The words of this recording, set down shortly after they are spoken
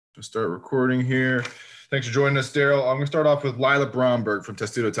To start recording here. Thanks for joining us, Darryl. I'm going to start off with Lila Bromberg from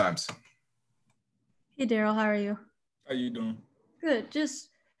Testudo Times. Hey, Darryl, how are you? How you doing? Good. Just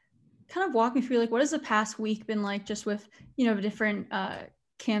kind of walk me through, like, what has the past week been like just with, different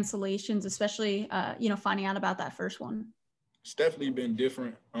cancellations, especially, finding out about that first one? It's definitely been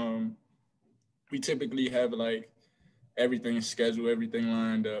different. We typically have, like, everything scheduled, everything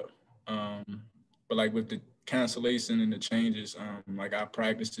lined up. But, like, with the cancellation and the changes, like, our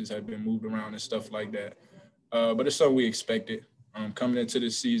practices have been moved around and stuff like that. But it's something we expected. Coming into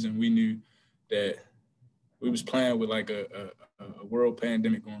this season, we knew that we was playing with, like, a world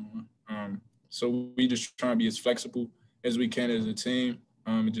pandemic going on. So we just try to be as flexible as we can as a team,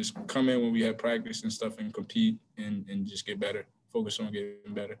 and just come in when we have practice and stuff and compete and just get better, focus on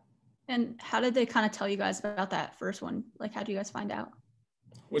getting better. And how did they kind of tell you guys about that first one? Like, how did you guys find out?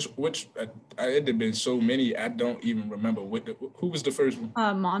 It had been so many, I don't even remember. Who was the first one?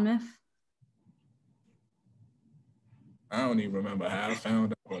 Monmouth. I don't even remember how I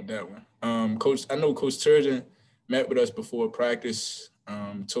found out about that one. I know Coach Turgeon met with us before practice,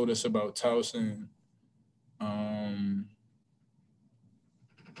 told us about Towson. I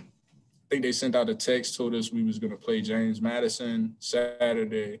think they sent out a text, told us we was going to play James Madison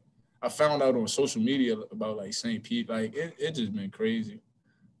Saturday. I found out on social media about, like, St. Pete. Like, it just been crazy.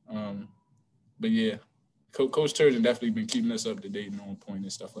 But, yeah, Coach Turgeon definitely been keeping us up to date and on point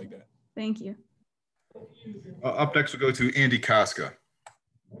and stuff like that. Thank you. Up next, we'll go to Andy Koska.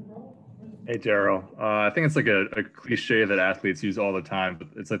 Hey, Darryl. I think it's like a cliche that athletes use all the time, but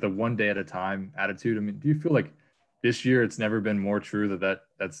it's like the one day at a time attitude. I mean, do you feel like this year it's never been more true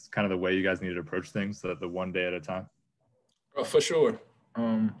that's kind of the way you guys need to approach things, the one day at a time? Oh, for sure.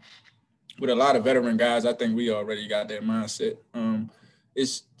 With a lot of veteran guys, I think we already got that mindset.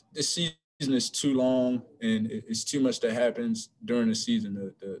 This season is too long, and it's too much that happens during the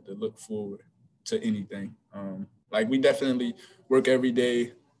season to look forward to anything. Like, we definitely work every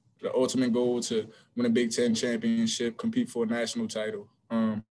day. The ultimate goal to win a Big Ten championship, compete for a national title.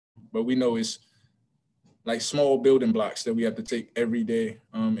 But we know it's like small building blocks that we have to take every day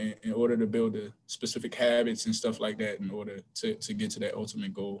in order to build the specific habits and stuff like that in order to get to that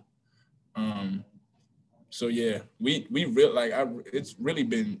ultimate goal. So yeah, it's really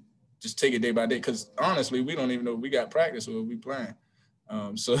been just take it day by day, because honestly, we don't even know if we got practice or if we playing.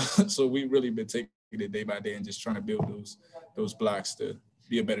 So we really been taking it day by day and just trying to build those blocks to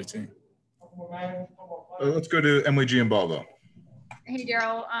be a better team. Let's go to Emily Giambalvo. Hey,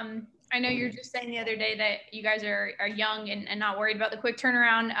 Darryl. I know you were just saying the other day that you guys are young and not worried about the quick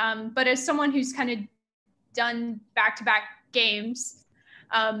turnaround. But as someone who's kind of done back-to-back games,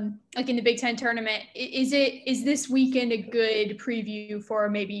 like in the Big Ten tournament, is this weekend a good preview for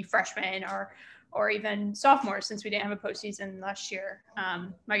maybe freshmen or even sophomores, since we didn't have a postseason last year?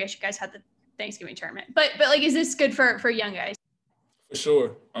 I guess you guys had the Thanksgiving tournament, but like, is this good for young guys? For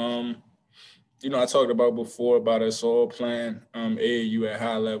sure. I talked about before about us all playing AAU at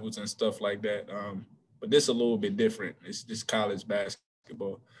high levels and stuff like that. But this is a little bit different. It's just college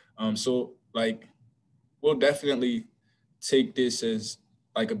basketball. So, like, we'll definitely take this as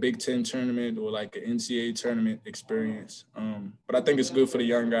like a Big Ten tournament or like an NCAA tournament experience. But I think it's good for the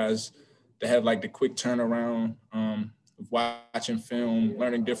young guys to have, like, the quick turnaround, watching film,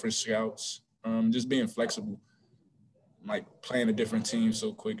 learning different scouts, just being flexible, like playing a different team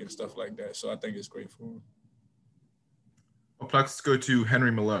so quick and stuff like that. So I think it's great for them. Well, let's go to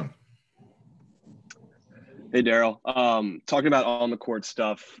Henry Malone. Hey, Darryl. Talking about on the court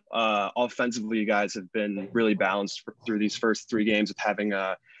stuff, offensively, you guys have been really balanced through these first three games with having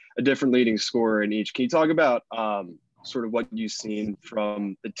a different leading scorer in each. Can you talk about sort of what you've seen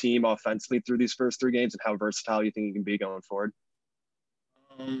from the team offensively through these first three games and how versatile you think you can be going forward?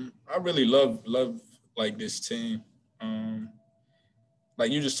 I really love like this team.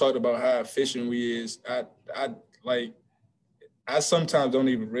 Like you just talked about how efficient we is. I sometimes don't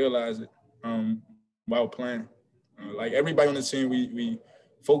even realize it while playing. Like everybody on the team, we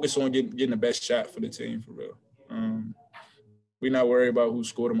focus on getting the best shot for the team, for real. We're not worried about who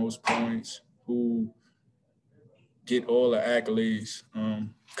scored the most points, who get all the accolades.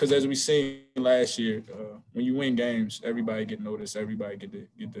 Because as we seen last year, when you win games, everybody get noticed. Everybody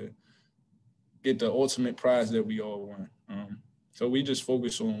get the ultimate prize that we all want. So we just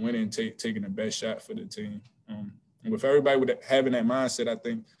focus on winning, taking the best shot for the team. And with everybody having that mindset, I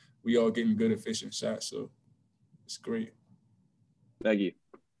think we all getting good, efficient shots. So it's great. Thank you.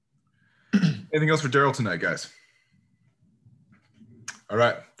 Anything else for Darryl tonight, guys? All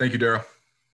right. Thank you, Darryl.